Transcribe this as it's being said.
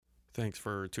Thanks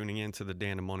for tuning in to the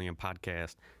Dandemonium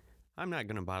podcast. I'm not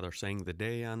going to bother saying the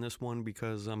day on this one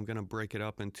because I'm going to break it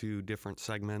up into different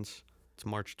segments. It's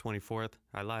March 24th.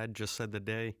 I lied, just said the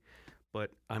day, but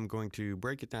I'm going to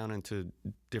break it down into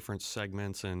different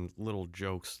segments and little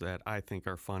jokes that I think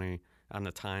are funny on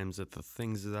the times of the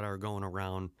things that are going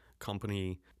around,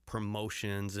 company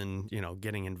promotions and,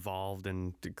 getting involved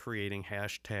and creating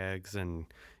hashtags and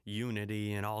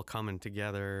unity and all coming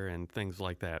together and things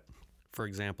like that. For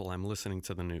example, I'm listening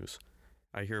to the news.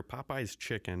 I hear Popeye's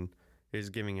Chicken is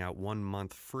giving out 1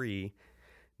 month free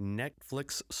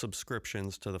Netflix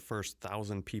subscriptions to the first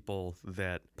 1,000 people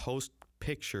that post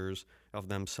pictures of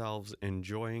themselves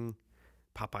enjoying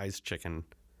Popeye's Chicken.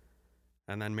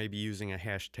 And then maybe using a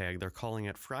hashtag. They're calling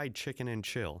it fried chicken and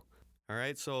chill. All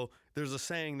right, so there's a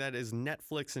saying that is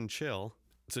Netflix and chill.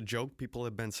 It's a joke. People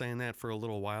have been saying that for a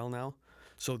little while now.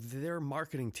 So their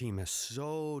marketing team is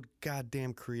so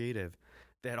goddamn creative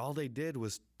that all they did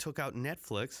was took out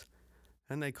Netflix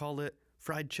and they called it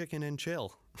fried chicken and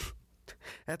chill.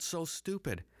 That's so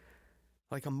stupid.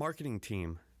 Like a marketing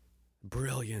team.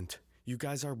 Brilliant. You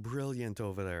guys are brilliant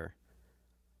over there.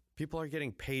 People are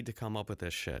getting paid to come up with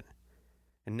this shit.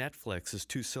 And Netflix is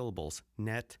 2 syllables.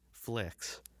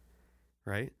 Netflix.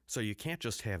 Right? So you can't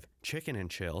just have chicken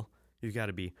and chill. You got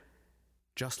to be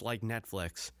just like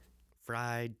Netflix.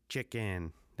 Fried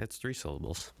chicken. That's 3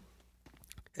 syllables.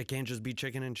 It can't just be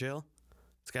chicken and chill.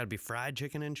 It's got to be fried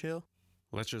chicken and chill.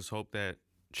 Let's just hope that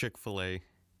Chick-fil-A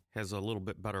has a little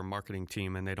bit better marketing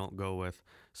team and they don't go with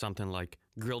something like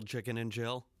grilled chicken and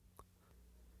chill.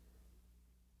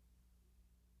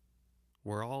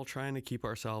 We're all trying to keep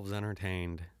ourselves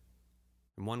entertained.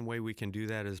 And one way we can do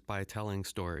that is by telling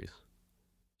stories.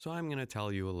 So I'm going to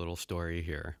tell you a little story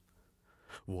here.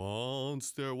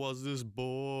 Once there was this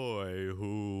boy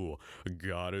who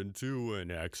got into an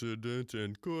accident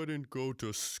and couldn't go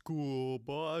to school,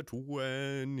 but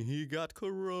when he got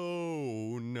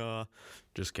corona...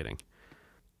 Just kidding.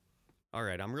 All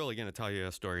right, I'm really going to tell you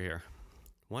a story here.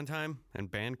 One time in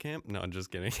band camp... No,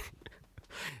 just kidding.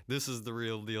 This is the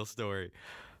real deal story.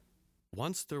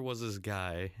 Once there was this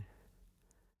guy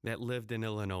that lived in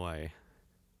Illinois.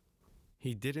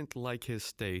 He didn't like his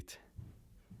state,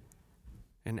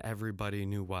 and everybody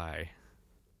knew why.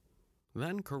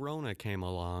 Then Corona came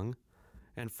along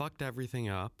and fucked everything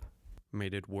up,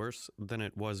 made it worse than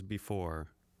it was before.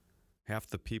 Half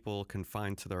the people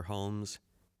confined to their homes,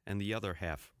 and the other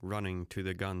half running to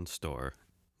the gun store.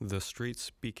 The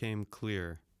streets became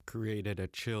clear, created a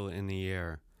chill in the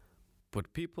air.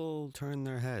 But people turn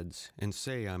their heads and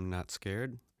say I'm not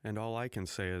scared, and all I can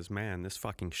say is, man, this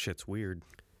fucking shit's weird.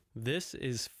 This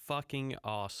is fucking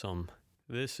awesome.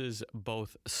 This is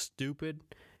both stupid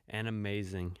and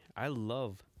amazing. I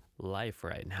love life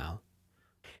right now.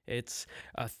 It's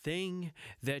a thing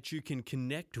that you can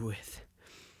connect with,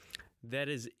 that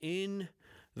is in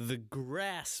the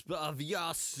grasp of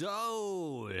your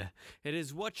soul. It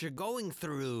is what you're going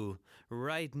through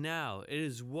right now. It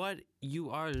is what you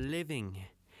are living.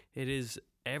 It is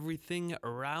everything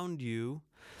around you,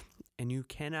 and you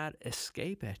cannot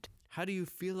escape it. How do you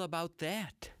feel about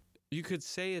that? You could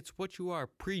say it's what you are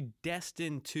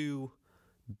predestined to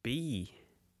be.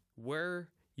 Where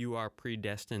you are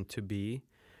predestined to be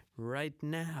right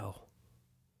now.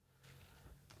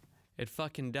 It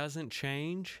fucking doesn't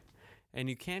change, and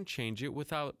you can't change it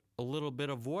without a little bit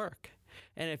of work.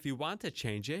 And if you want to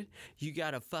change it, you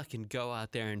gotta fucking go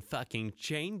out there and fucking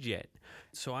change it.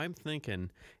 So I'm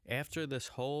thinking, after this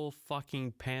whole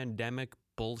fucking pandemic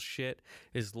bullshit,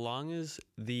 as long as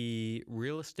the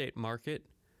real estate market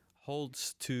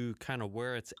holds to kind of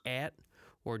where it's at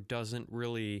or doesn't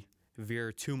really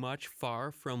veer too much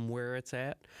far from where it's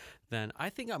at, then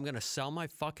I think I'm going to sell my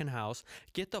fucking house,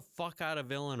 get the fuck out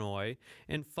of Illinois,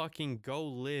 and fucking go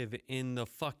live in the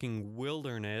fucking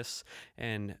wilderness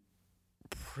and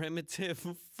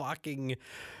primitive fucking...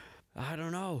 I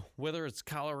don't know, whether it's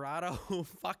Colorado,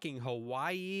 fucking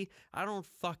Hawaii, I don't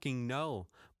fucking know,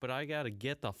 but I gotta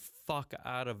get the fuck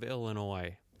out of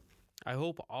Illinois. I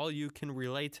hope all you can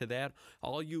relate to that,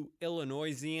 all you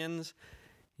Illinoisians,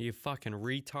 you fucking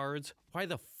retards. Why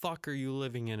the fuck are you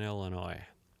living in Illinois?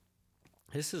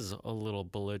 This is a little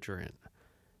belligerent.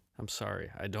 I'm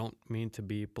sorry, I don't mean to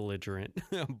be belligerent,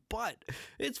 but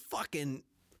it's fucking...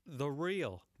 the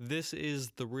real. This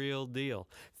is the real deal.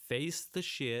 Face the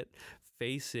shit.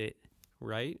 Face it,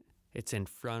 right? It's in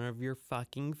front of your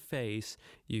fucking face.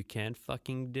 You can't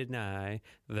fucking deny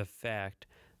the fact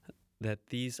that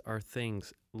these are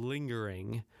things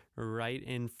lingering right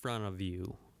in front of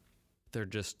you. They're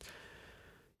just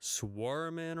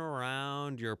swarming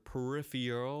around your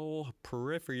peripheral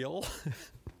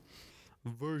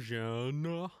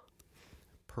version.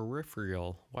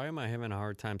 Peripheral. Why am I having a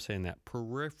hard time saying that?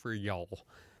 Peripheral.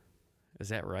 Is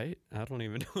that right? I don't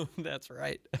even know if that's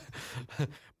right.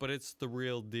 But it's the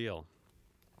real deal.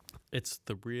 It's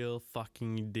the real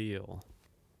fucking deal.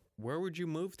 Where would you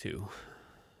move to?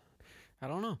 I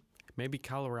don't know. Maybe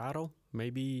Colorado?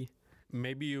 Maybe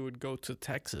you would go to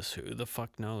Texas. Who the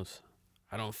fuck knows?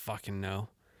 I don't fucking know.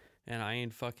 And I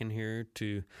ain't fucking here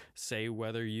to say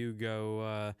whether you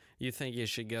go, you think you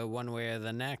should go one way or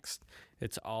the next.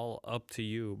 It's all up to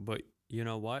you. But you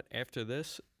know what? After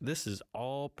this is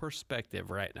all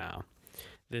perspective right now.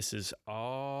 This is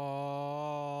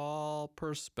all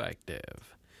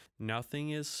perspective.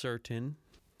 Nothing is certain,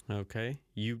 okay?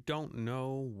 You don't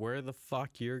know where the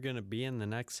fuck you're going to be in the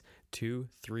next 2,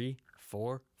 3,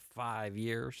 4, 5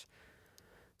 years.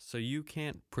 So you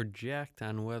can't project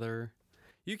on whether...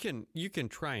 You can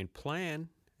try and plan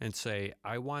and say,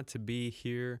 I want to be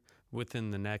here within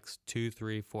the next 2,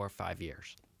 3, 4, 5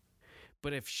 years.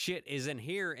 But if shit isn't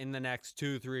here in the next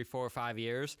 2, 3, 4, 5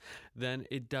 years, then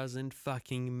it doesn't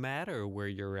fucking matter where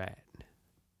you're at.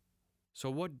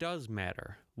 So what does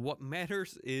matter? What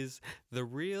matters is the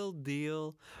real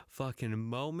deal fucking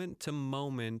moment to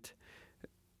moment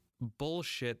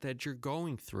bullshit that you're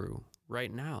going through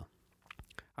right now.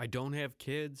 I don't have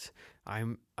kids.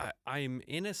 I'm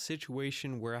in a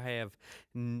situation where I have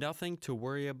nothing to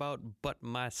worry about but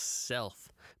myself,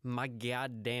 my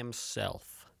goddamn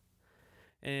self.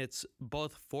 And it's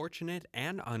both fortunate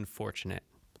and unfortunate.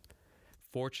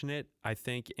 Fortunate, I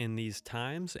think, in these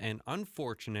times, and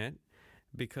unfortunate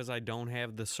because I don't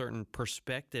have the certain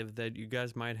perspective that you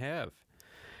guys might have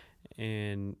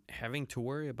and having to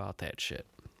worry about that shit.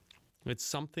 It's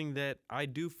something that I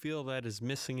do feel that is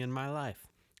missing in my life.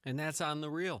 And that's on the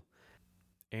real.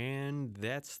 And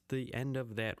that's the end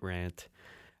of that rant.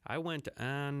 I went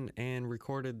on and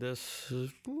recorded this 2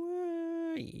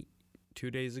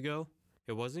 days ago.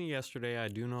 It wasn't yesterday, I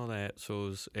do know that. So it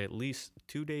was at least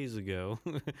 2 days ago.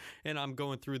 And I'm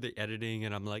going through the editing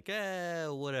and I'm like,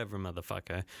 whatever,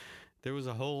 motherfucker. There was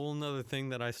a whole nother thing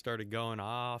that I started going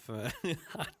off and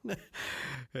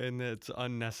it's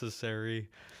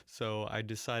unnecessary. So I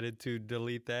decided to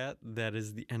delete that. That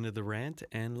is the end of the rant.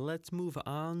 And let's move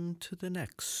on to the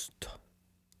next.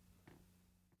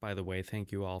 By the way,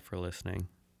 thank you all for listening.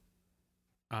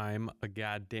 I'm a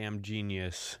goddamn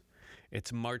genius.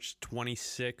 It's March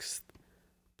 26th.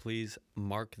 Please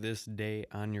mark this day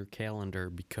on your calendar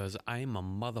because I'm a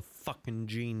motherfucking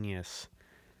genius.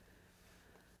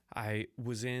 I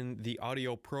was in the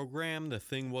audio program. The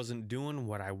thing wasn't doing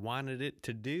what I wanted it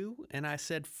to do. And I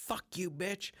said, fuck you,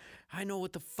 bitch. I know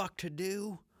what the fuck to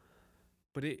do.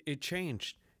 But it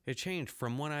changed. It changed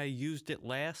from when I used it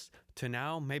last to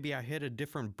now. Maybe I hit a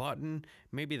different button.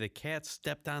 Maybe the cat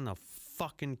stepped on the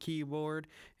fucking keyboard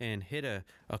and hit a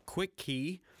quick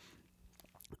key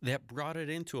that brought it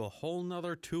into a whole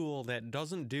nother tool that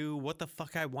doesn't do what the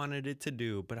fuck I wanted it to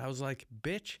do. But I was like,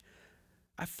 bitch,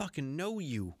 I fucking know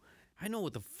you. I know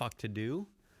what the fuck to do.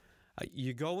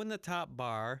 You go in the top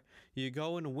bar, you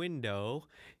go in window,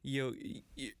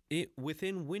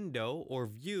 within window or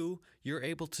view, you're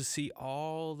able to see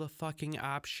all the fucking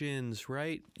options,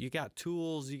 right? You got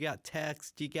tools, you got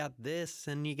text, you got this,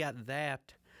 and you got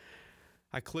that.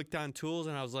 I clicked on tools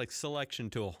and I was like, selection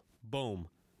tool. Boom.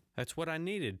 That's what I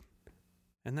needed.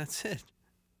 And that's it.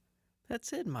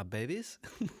 That's it, my babies.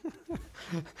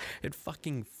 It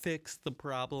fucking fixed the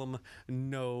problem.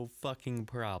 No fucking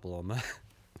problem.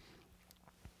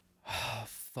 Oh,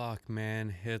 fuck,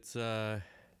 man. It's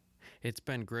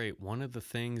been great. One of the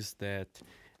things that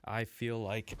I feel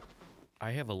like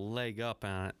I have a leg up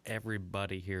on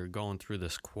everybody here going through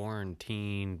this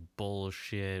quarantine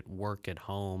bullshit, work at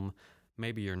home.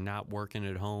 Maybe you're not working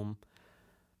at home,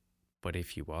 but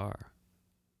if you are,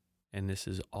 and this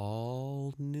is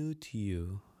all new to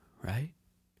you, right?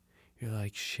 You're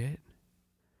like, shit,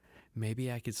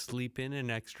 maybe I could sleep in an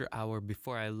extra hour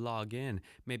before I log in.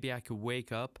 Maybe I could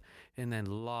wake up and then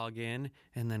log in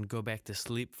and then go back to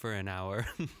sleep for an hour.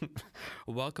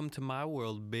 Welcome to my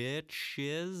world,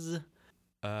 bitches.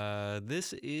 I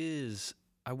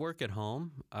work at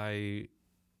home. I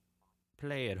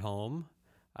play at home.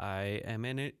 I am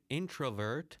an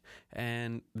introvert,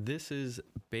 and this is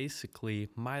basically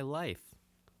my life.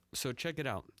 So check it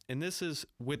out. And this is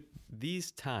with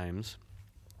these times.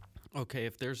 Okay,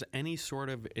 if there's any sort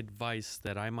of advice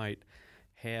that I might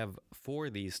have for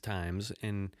these times,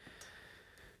 and,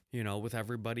 you know, with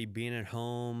everybody being at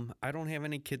home, I don't have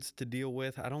any kids to deal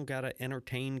with. I don't got to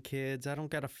entertain kids. I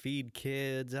don't got to feed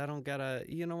kids. I don't got to,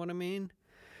 you know what I mean?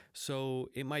 So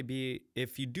it might be,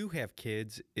 if you do have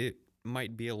kids,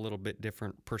 might be a little bit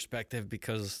different perspective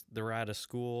because they're out of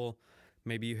school.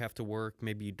 Maybe you have to work.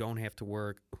 Maybe you don't have to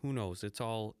work. Who knows? It's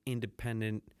all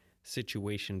independent,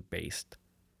 situation based.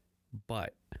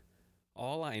 But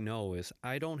all I know is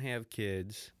I don't have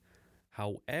kids.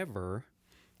 However,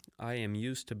 I am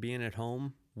used to being at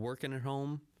home, working at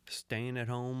home, staying at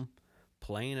home,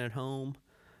 playing at home.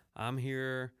 I'm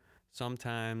here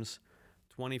sometimes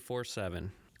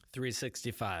 24/7,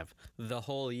 365. The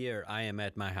whole year I am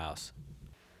at my house.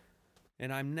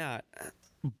 And I'm not.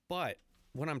 But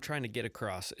what I'm trying to get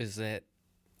across is that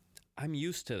I'm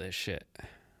used to this shit.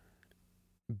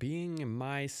 Being in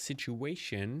my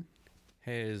situation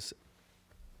has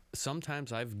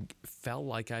sometimes I've felt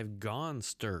like I've gone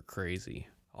stir crazy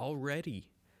already.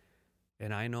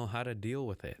 And I know how to deal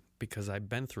with it because I've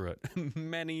been through it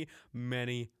many,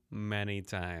 many, many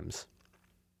times.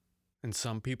 And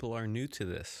some people are new to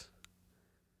this.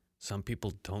 Some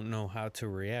people don't know how to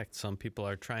react. Some people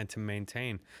are trying to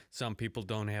maintain. Some people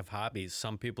don't have hobbies.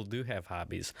 Some people do have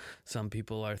hobbies. Some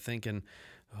people are thinking,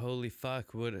 holy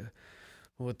fuck, what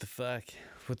the fuck?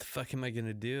 What the fuck am I going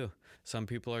to do? Some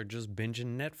people are just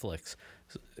binging Netflix.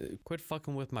 Quit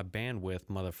fucking with my bandwidth,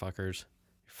 motherfuckers.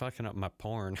 You're fucking up my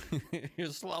porn. You're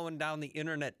slowing down the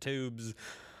internet tubes,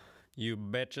 you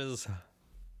bitches.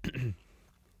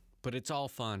 But it's all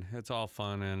fun. It's all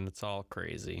fun and it's all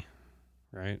crazy,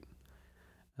 right?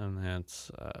 And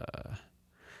that's,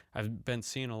 I've been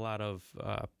seeing a lot of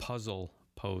puzzle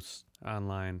posts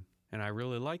online, and I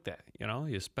really like that. You know,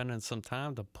 you're spending some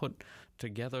time to put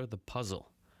together the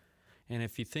puzzle. And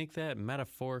if you think that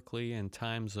metaphorically in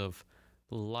times of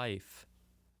life,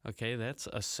 okay, that's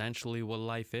essentially what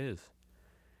life is.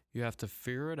 You have to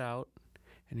figure it out,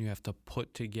 and you have to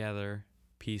put together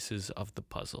pieces of the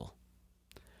puzzle.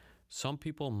 Some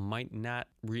people might not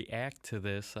react to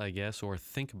this, I guess, or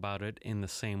think about it in the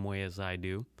same way as I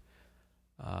do.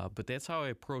 But that's how I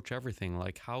approach everything.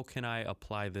 Like, how can I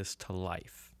apply this to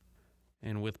life?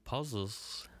 And with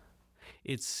puzzles,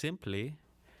 it's simply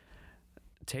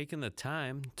taking the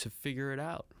time to figure it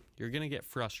out. You're going to get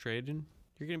frustrated.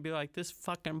 You're going to be like, this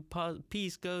fucking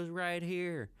piece goes right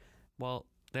here. Well,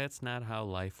 that's not how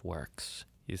life works.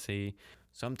 You see,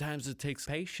 sometimes it takes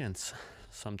patience.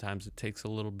 Sometimes it takes a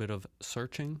little bit of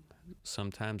searching.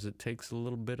 Sometimes it takes a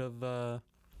little bit of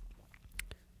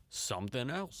something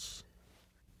else.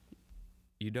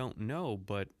 You don't know,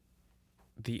 but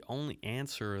the only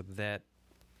answer that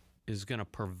is going to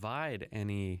provide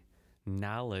any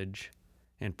knowledge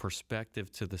and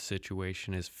perspective to the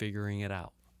situation is figuring it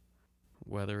out.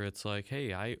 Whether it's like,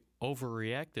 hey, I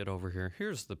overreacted over here.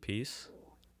 Here's the piece.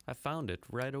 I found it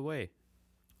right away.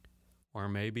 Or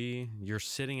maybe you're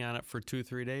sitting on it for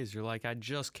 2-3 days. You're like, I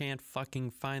just can't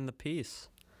fucking find the piece.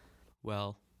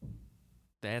 Well,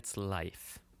 that's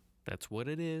life. That's what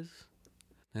it is.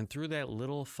 And through that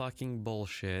little fucking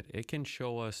bullshit, it can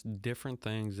show us different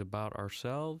things about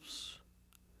ourselves,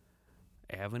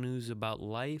 avenues about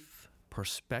life,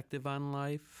 perspective on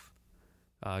life,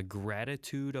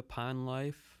 gratitude upon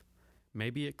life.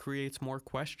 Maybe it creates more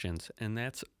questions, and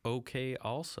that's okay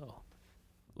also.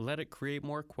 Let it create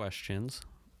more questions.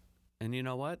 And you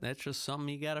know what? That's just something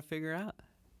you got to figure out.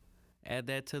 Add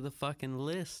that to the fucking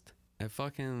list. A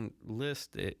fucking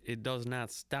list, it does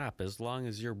not stop as long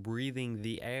as you're breathing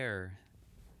the air,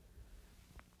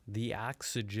 the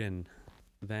oxygen,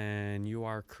 then you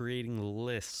are creating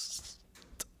lists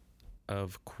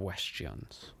of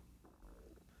questions.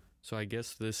 So I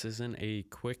guess this isn't a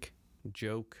quick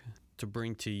joke to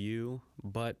bring to you,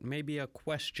 but maybe a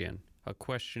question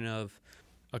of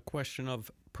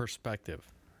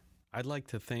perspective. I'd like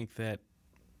to think that,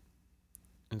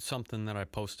 and something that I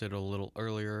posted a little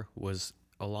earlier was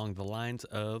along the lines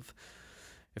of,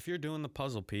 if you're doing the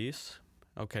puzzle piece,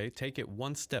 okay, take it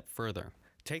one step further.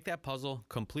 Take that puzzle,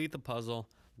 complete the puzzle,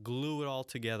 glue it all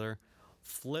together,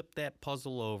 flip that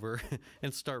puzzle over,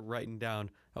 and start writing down,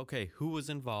 okay, who was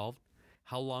involved,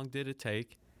 how long did it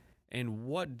take, and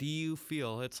what do you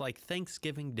feel? It's like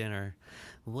Thanksgiving dinner.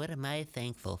 What am I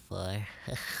thankful for?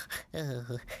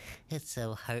 Oh, it's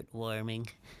so heartwarming.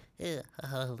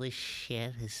 Holy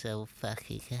shit, it's so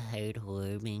fucking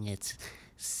heartwarming. It's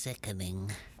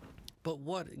sickening. But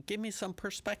what? Give me some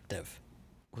perspective.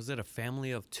 Was it a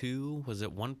family of two? Was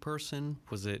it one person?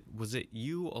 Was it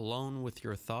you alone with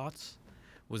your thoughts?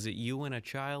 Was it you and a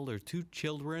child or two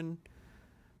children?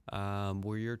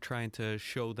 Where you're trying to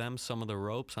show them some of the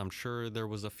ropes? I'm sure there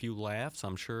was a few laughs.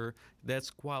 I'm sure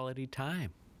that's quality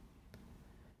time.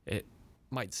 It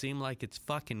might seem like it's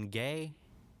fucking gay,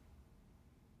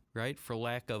 right? For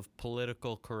lack of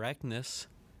political correctness.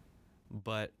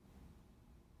 But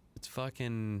it's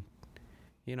fucking,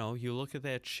 You look at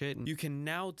that shit and you can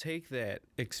now take that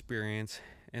experience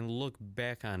and look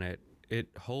back on it. It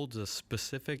holds a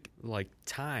specific,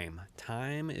 time.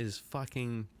 Time is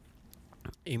fucking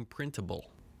imprintable.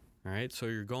 All right. So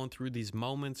you're going through these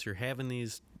moments, you're having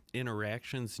these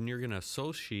interactions, and you're going to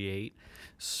associate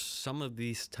some of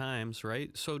these times,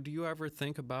 right? So do you ever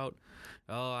think about,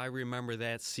 oh, I remember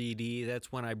that CD.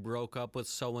 That's when I broke up with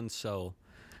so-and-so.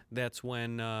 That's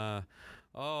when, oh,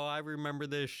 I remember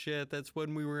this shit. That's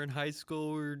when we were in high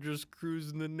school. We were just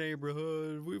cruising the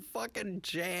neighborhood. We fucking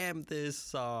jammed this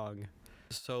song.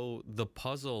 So the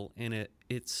puzzle in it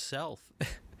itself,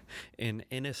 in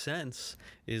a sense,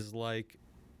 is like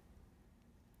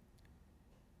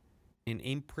an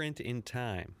imprint in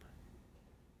time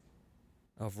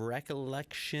of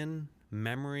recollection,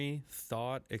 memory,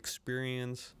 thought,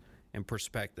 experience, and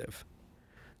perspective.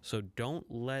 So don't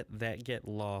let that get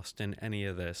lost in any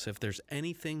of this. If there's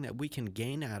anything that we can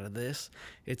gain out of this,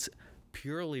 it's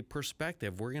purely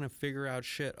perspective. We're going to figure out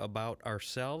shit about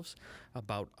ourselves,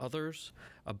 about others,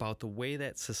 about the way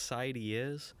that society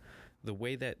is, the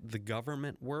way that the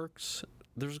government works.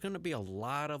 There's going to be a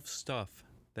lot of stuff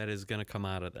that is going to come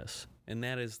out of this. And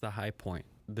that is the high point.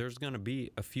 There's going to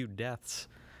be a few deaths.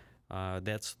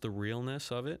 That's the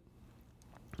realness of it.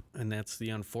 And that's the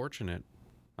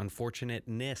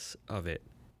unfortunateness of it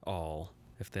all,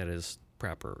 if that is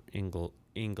proper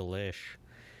English.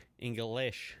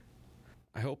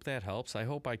 I hope that helps. I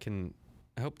hope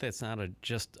that's not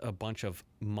just a bunch of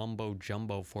mumbo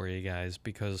jumbo for you guys,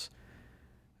 because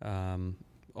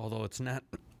although it's not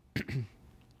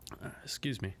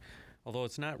although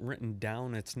it's not written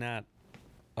down, it's not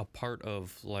a part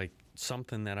of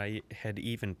something that I had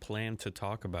even planned to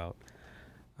talk about.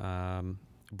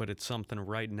 But it's something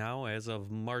right now, as of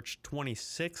March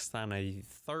 26th on a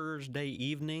Thursday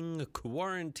evening,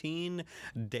 quarantine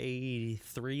day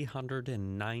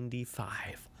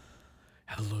 395.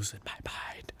 I'm losing my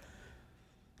mind.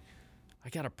 I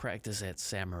gotta practice that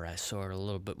samurai sword a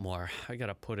little bit more. I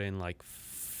gotta put in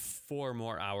 4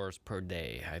 more hours per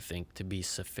day, I think, to be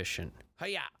sufficient.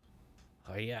 Hiya!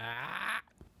 Hiya!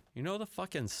 The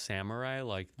fucking samurai,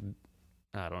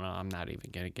 I don't know. I'm not even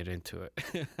going to get into it.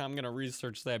 I'm going to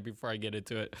research that before I get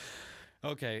into it.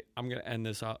 Okay, I'm going to end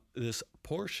this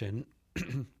portion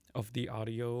of the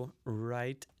audio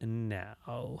right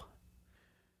now.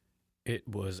 It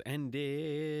was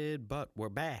ended, but we're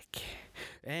back.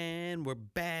 And we're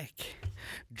back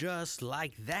just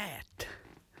like that.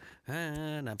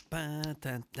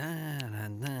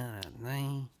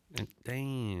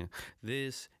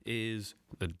 This is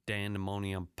the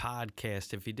Dandemonium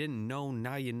Podcast. If you didn't know,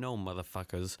 now you know,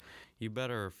 motherfuckers. You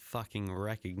better fucking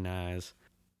recognize.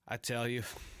 I tell you,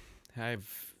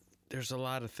 there's a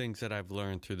lot of things that I've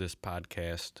learned through this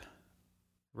podcast.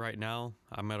 Right now,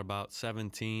 I'm at about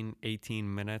 17,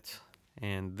 18 minutes,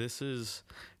 and this is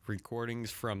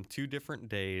recordings from 2 different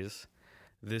days.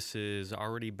 This has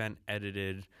already been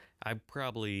edited. I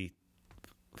probably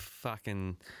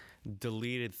fucking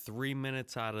deleted 3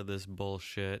 minutes out of this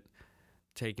bullshit,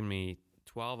 taking me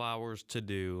 12 hours to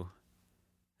do.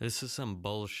 This is some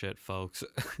bullshit, folks.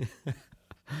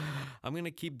 I'm going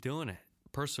to keep doing it.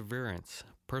 Perseverance.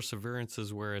 Perseverance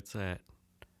is where it's at.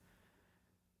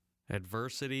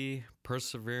 Adversity,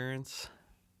 perseverance.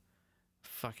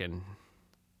 Fucking,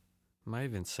 am I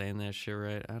even saying that shit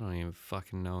right? I don't even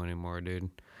fucking know anymore, dude.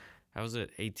 I was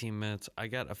at 18 minutes. I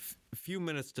got a few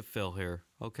minutes to fill here,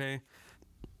 okay?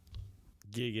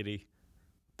 Giggity.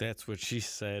 That's what she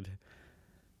said.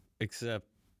 Except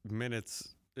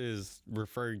minutes is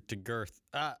referring to girth.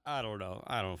 I don't know.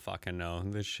 I don't fucking know.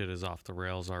 This shit is off the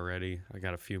rails already. I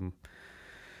got a few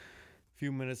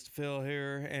minutes to fill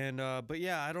here, and but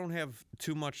yeah, I don't have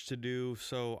too much to do,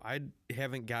 so I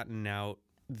haven't gotten out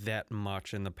that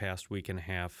much in the past week and a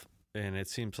half, and it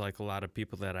seems like a lot of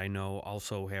people that I know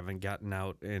also haven't gotten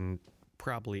out in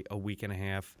probably a week and a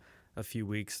half, a few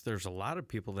weeks. There's a lot of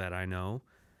people that I know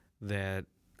that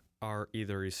are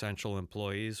either essential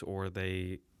employees or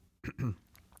they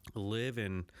live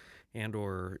in and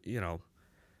or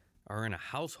are in a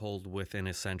household with an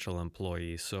essential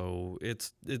employee. So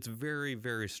it's very,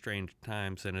 very strange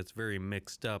times, and it's very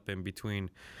mixed up in between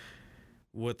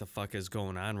what the fuck is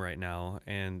going on right now.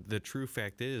 And the true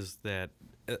fact is that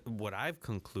what I've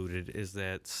concluded is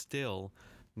that still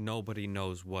nobody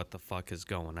knows what the fuck is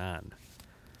going on.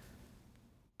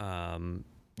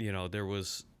 There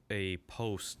was a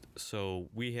post. So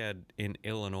we had in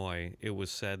Illinois, it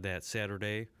was said that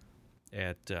Saturday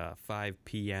at 5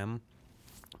 p.m.,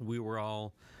 we were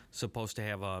all supposed to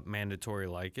have a mandatory,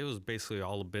 it was basically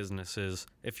all the businesses.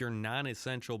 If you're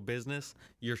non-essential business,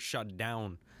 you're shut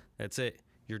down. That's it.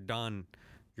 You're done.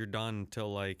 You're done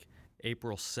till like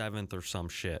April 7th or some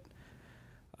shit.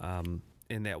 And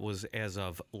that was as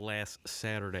of last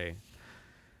Saturday.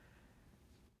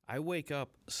 I wake up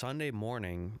Sunday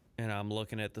morning and I'm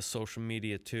looking at the social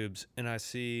media tubes and I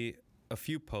see a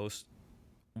few posts.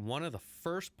 One of the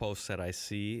first posts that I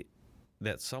see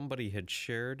that somebody had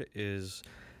shared is,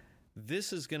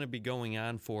 this is going to be going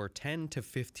on for 10 to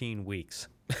 15 weeks.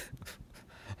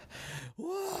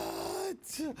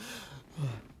 What?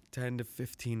 10 to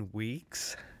 15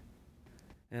 weeks?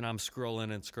 And I'm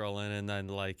scrolling, and then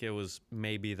like it was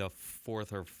maybe the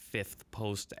fourth or fifth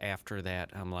post after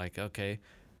that. I'm like, okay,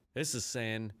 this is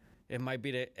saying it might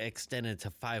be extended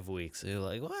to 5 weeks. You're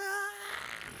like, what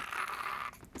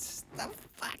the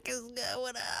fuck is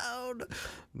going on?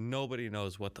 Nobody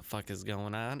knows what the fuck is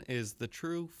going on is the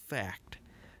true fact.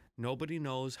 Nobody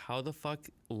knows how the fuck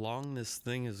long this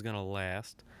thing is going to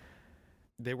last.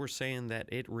 They were saying that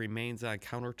it remains on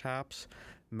countertops,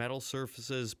 metal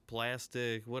surfaces,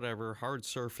 plastic, whatever, hard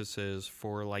surfaces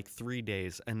for like 3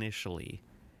 days initially.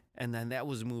 And then that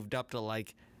was moved up to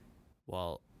like,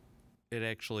 well, it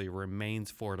actually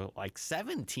remains for like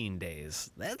 17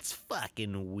 days. That's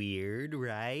fucking weird,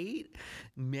 right?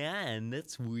 Man,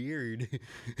 that's weird.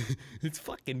 It's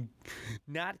fucking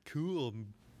not cool,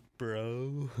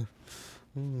 bro.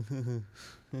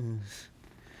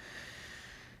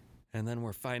 And then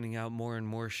we're finding out more and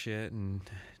more shit and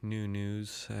new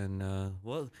news. And,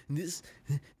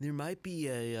 there might be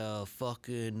a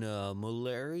fucking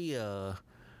malaria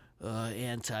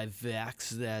anti-vax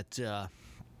that,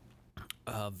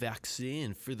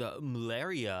 vaccine for the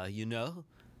malaria, you know,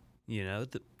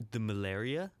 the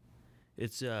malaria.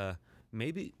 It's,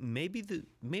 maybe the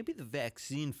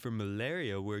vaccine for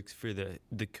malaria works for the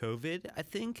COVID, I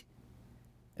think,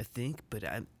 but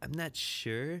I'm not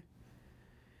sure.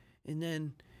 And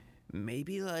then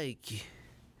maybe like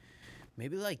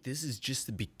this is just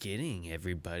the beginning,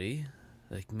 everybody.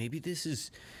 Like maybe this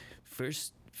is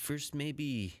first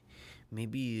maybe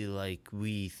like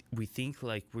we think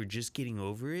like we're just getting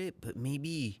over it, but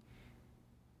maybe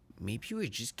we're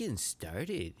just getting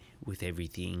started with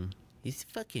everything. It's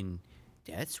fucking,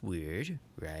 that's weird,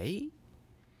 right?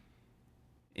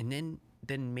 And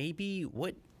then maybe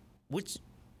what's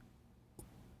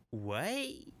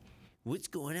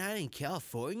going on in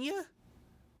California?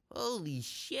 Holy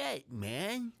shit,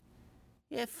 man.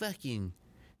 Yeah, fucking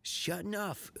shutting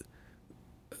off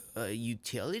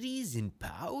utilities and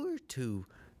power to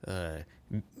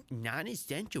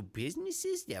non-essential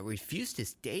businesses that refuse to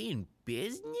stay in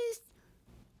business?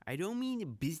 I don't mean the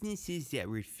businesses that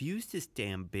refuse to stay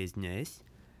in business.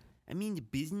 I mean the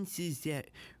businesses that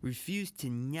refuse to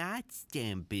not stay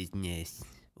in business.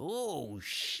 Oh,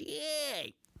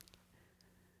 shit.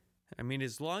 I mean,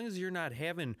 as long as you're not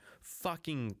having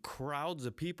fucking crowds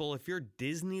of people, if you're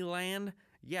Disneyland,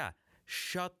 yeah,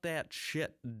 shut that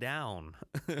shit down.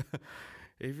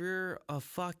 If you're a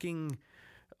fucking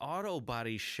auto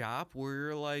body shop where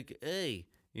you're like, hey,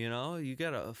 you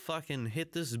gotta fucking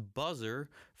hit this buzzer.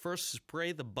 First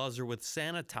spray the buzzer with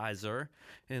sanitizer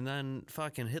and then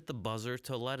fucking hit the buzzer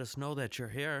to let us know that you're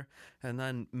here. And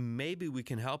then maybe we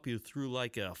can help you through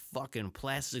like a fucking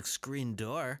plastic screen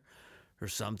door or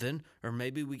something. Or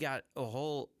maybe we got a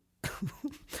whole...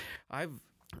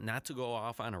 Not to go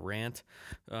off on a rant,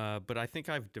 but I think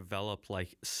I've developed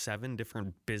like 7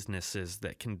 different businesses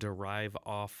that can derive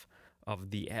off of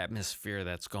the atmosphere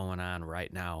that's going on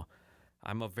right now.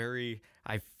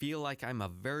 I feel like I'm a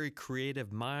very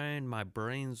creative mind. My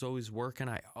brain's always working.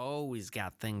 I always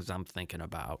got things I'm thinking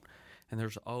about. And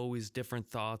there's always different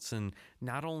thoughts. And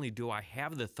not only do I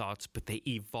have the thoughts, but they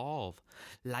evolve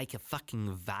like a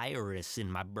fucking virus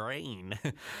in my brain.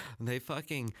 They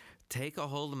fucking take a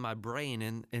hold of my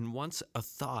brain. And once a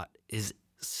thought is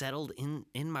settled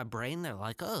in my brain, they're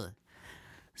like, oh,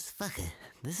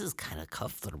 this is kind of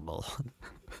comfortable.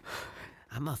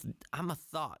 I'm a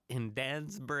thought in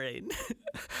Dan's brain.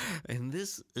 And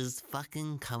this is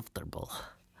fucking comfortable.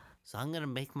 So I'm going to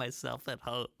make myself at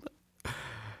home.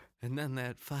 And then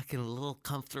that fucking little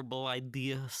comfortable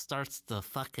idea starts to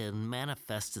fucking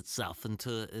manifest itself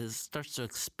it starts to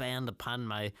expand upon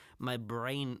my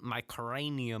brain, my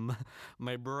cranium,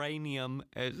 my brainium,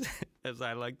 as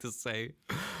I like to say.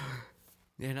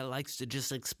 And it likes to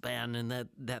just expand, and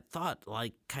that thought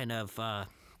like kind of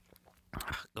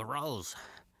grows.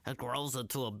 It grows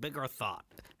into a bigger thought.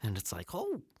 And it's like,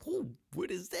 oh, what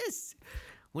is this?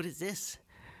 What is this?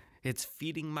 It's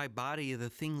feeding my body the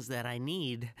things that I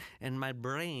need and my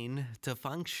brain to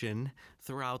function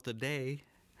throughout the day.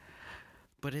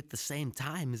 But at the same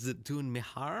time, is it doing me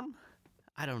harm?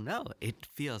 I don't know. It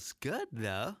feels good,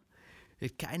 though.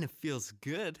 it kind of feels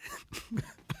good.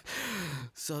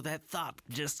 So that thought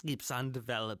just keeps on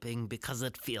developing because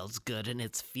it feels good and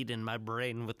it's feeding my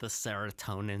brain with the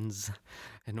serotonins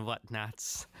and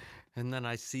whatnots. And then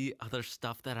I see other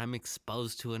stuff that I'm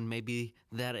exposed to, and maybe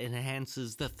that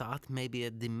enhances the thought, maybe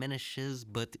it diminishes,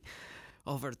 but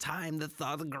over time the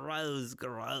thought grows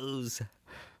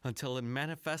until it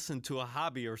manifests into a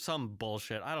hobby or some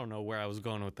bullshit. I don't know where I was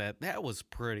going with that. That was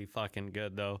pretty fucking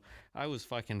good though. I was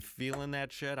fucking feeling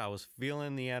that shit. I was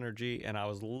feeling the energy and I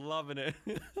was loving it.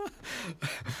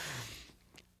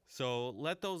 So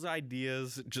let those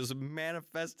ideas just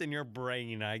manifest in your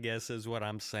brain, I guess is what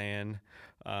I'm saying.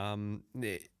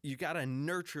 You gotta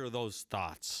nurture those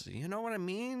thoughts. You know what I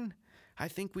mean? I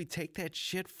think we take that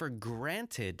shit for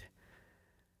granted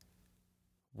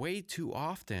way too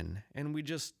often, and we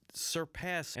just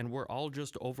surpass, and we're all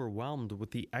just overwhelmed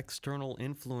with the external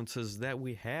influences that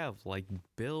we have, like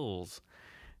bills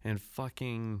and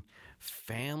fucking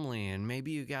family, and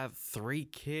maybe you got 3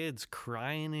 kids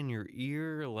crying in your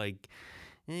ear like,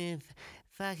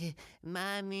 fuck it,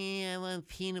 mommy, I want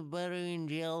peanut butter and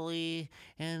jelly,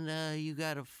 and you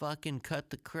gotta fucking cut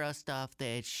the crust off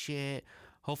that shit.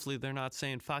 Hopefully they're not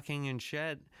saying fucking and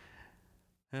shit.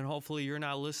 And hopefully you're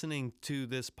not listening to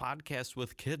this podcast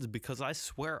with kids, because I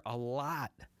swear a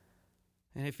lot.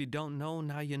 And if you don't know,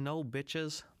 now you know,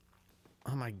 bitches.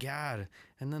 Oh my God.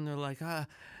 And then they're like,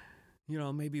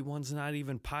 maybe one's not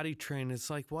even potty trained. It's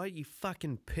like, what? You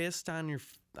fucking pissed on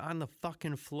the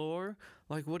fucking floor?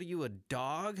 Like, what are you, a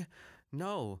dog?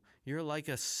 No, you're like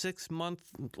a 6-month,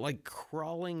 like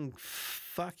crawling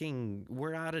fucking,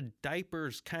 we're out of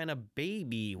diapers kind of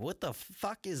baby. What the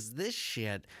fuck is this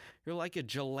shit? You're like a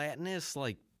gelatinous,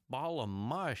 like, ball of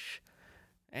mush.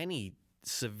 Any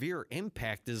severe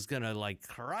impact is gonna, like,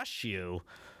 crush you.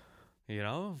 You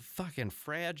know, fucking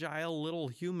fragile little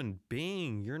human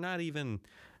being. You're not even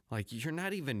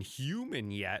human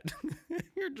yet.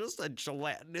 You're just a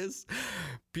gelatinous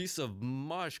piece of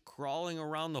mush crawling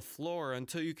around the floor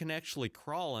until you can actually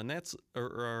crawl, and that's,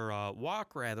 or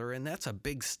walk rather, and that's a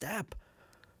big step.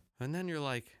 And then you're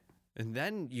like, and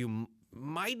then you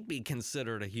might be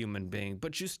considered a human being,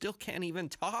 but you still can't even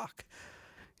talk.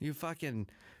 You fucking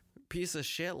piece of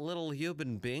shit little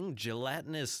human being,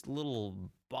 gelatinous little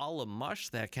ball of mush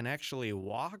that can actually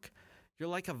walk. You're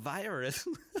like a virus.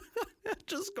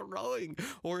 Just growing,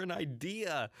 or an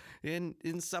idea in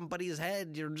somebody's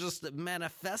head. You're just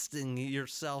manifesting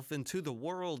yourself into the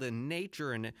world and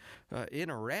nature, and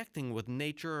interacting with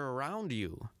nature around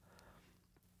you.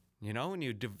 You know, when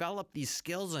you develop these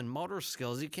skills and motor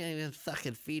skills, you can't even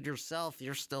fucking feed yourself.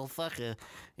 You're still fucking,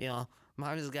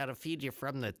 mommy's got to feed you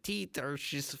from the teeth, or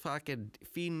she's fucking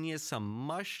feeding you some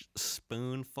mush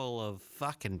spoonful of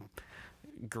fucking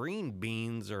green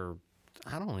beans, or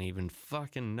I don't even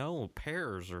fucking know,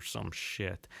 pears or some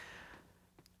shit.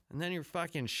 And then your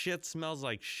fucking shit smells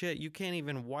like shit. You can't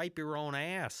even wipe your own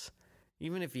ass.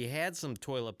 Even if you had some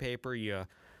toilet paper, you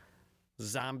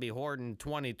zombie hoarding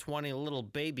 2020 little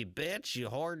baby bitch, you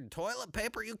hoard toilet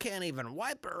paper, you can't even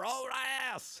wipe your own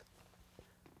ass.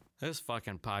 This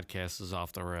fucking podcast is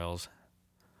off the rails.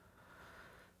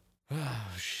 Oh,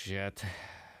 shit.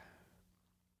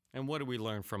 And what did we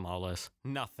learn from all this?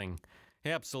 Nothing.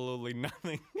 Absolutely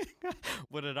nothing.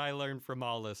 What did I learn from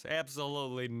all this?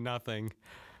 Absolutely nothing.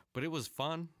 But it was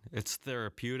fun. It's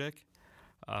therapeutic.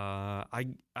 I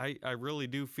really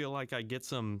do feel like I get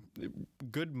some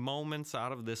good moments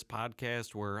out of this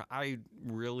podcast where I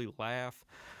really laugh.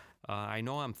 I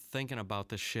know I'm thinking about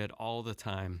this shit all the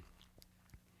time.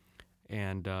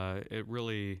 And it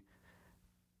really...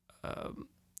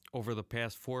 over the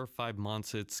past 4 or 5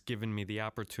 months, it's given me the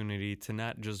opportunity to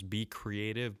not just be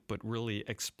creative, but really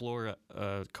explore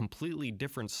a completely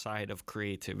different side of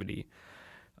creativity.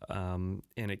 And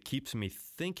it keeps me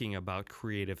thinking about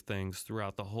creative things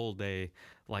throughout the whole day,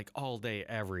 like all day,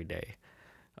 every day.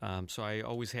 So I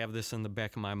always have this in the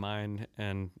back of my mind,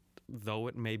 and though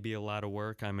it may be a lot of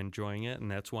work, I'm enjoying it, and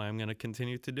that's why I'm going to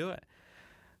continue to do it.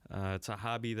 It's a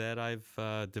hobby that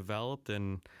I've developed,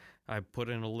 and I put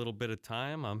in a little bit of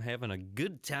time. I'm having a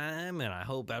good time, and I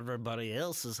hope everybody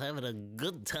else is having a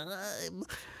good time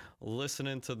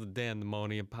listening to the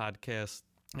Dandemonium podcast,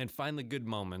 and find the good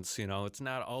moments. You know, it's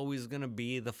not always going to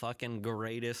be the fucking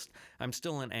greatest. I'm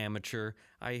still an amateur.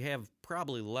 I have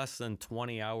probably less than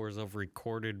 20 hours of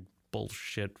recorded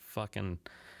bullshit fucking...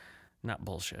 Not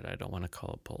bullshit. I don't want to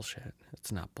call it bullshit.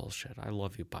 It's not bullshit. I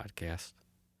love you, podcast.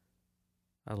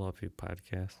 I love you,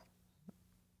 podcast.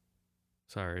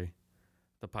 Sorry.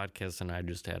 The podcast and I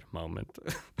just had a moment.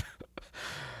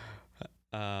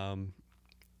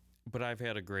 but I've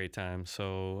had a great time.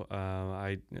 So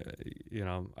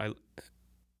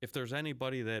if there's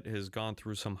anybody that has gone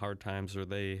through some hard times or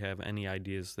they have any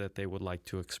ideas that they would like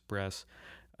to express,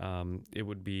 it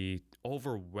would be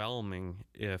overwhelming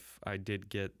if I did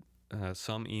get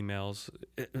some emails.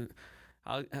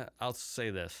 I'll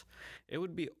say this. It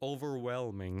would be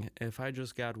overwhelming if I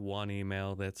just got one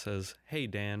email that says, "Hey,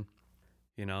 Dan,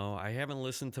 I haven't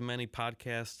listened to many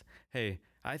podcasts. Hey,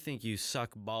 I think you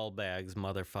suck ball bags,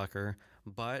 motherfucker.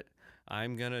 But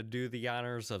I'm going to do the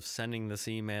honors of sending this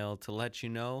email to let you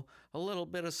know a little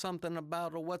bit of something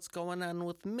about what's going on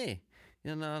with me."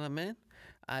 You know what I mean?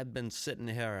 I've been sitting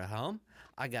here at home.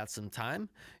 I got some time.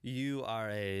 You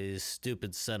are a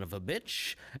stupid son of a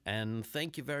bitch. And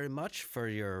thank you very much for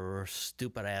your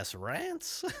stupid ass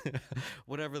rants.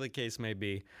 Whatever the case may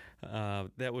be,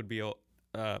 that would be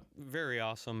very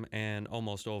awesome and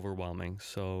almost overwhelming.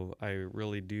 So I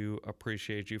really do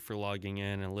appreciate you for logging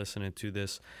in and listening to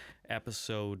this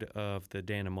episode of the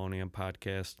Danimonium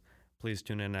podcast. Please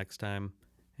tune in next time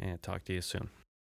and talk to you soon.